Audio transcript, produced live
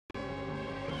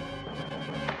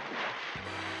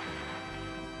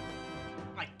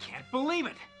can't believe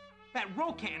it. That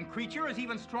RoCAN creature is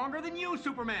even stronger than you,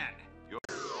 Superman.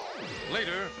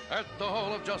 Later, at the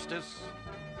Hall of Justice.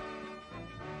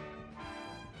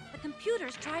 The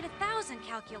computers tried 1,000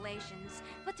 calculations,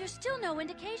 but there's still no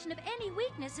indication of any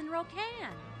weakness in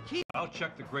RoCAN. I'll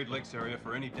check the Great Lakes area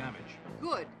for any damage.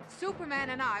 Good. Superman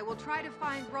and I will try to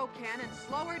find RoCAN and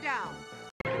slow her down.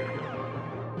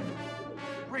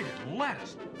 Great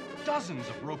Atlantis! Dozens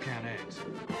of RoCAN eggs.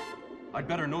 I'd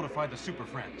better notify the Super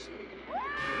Friends.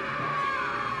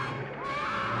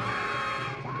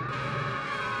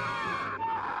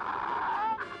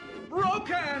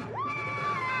 RoCAN!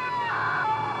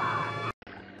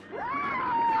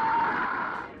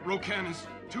 RoCAN is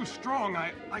too strong.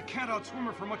 I can't outswim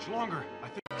her for much longer. I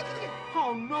think...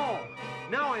 Oh, no!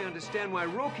 Now I understand why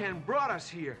RoCAN brought us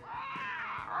here.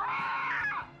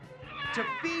 To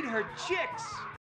feed her chicks!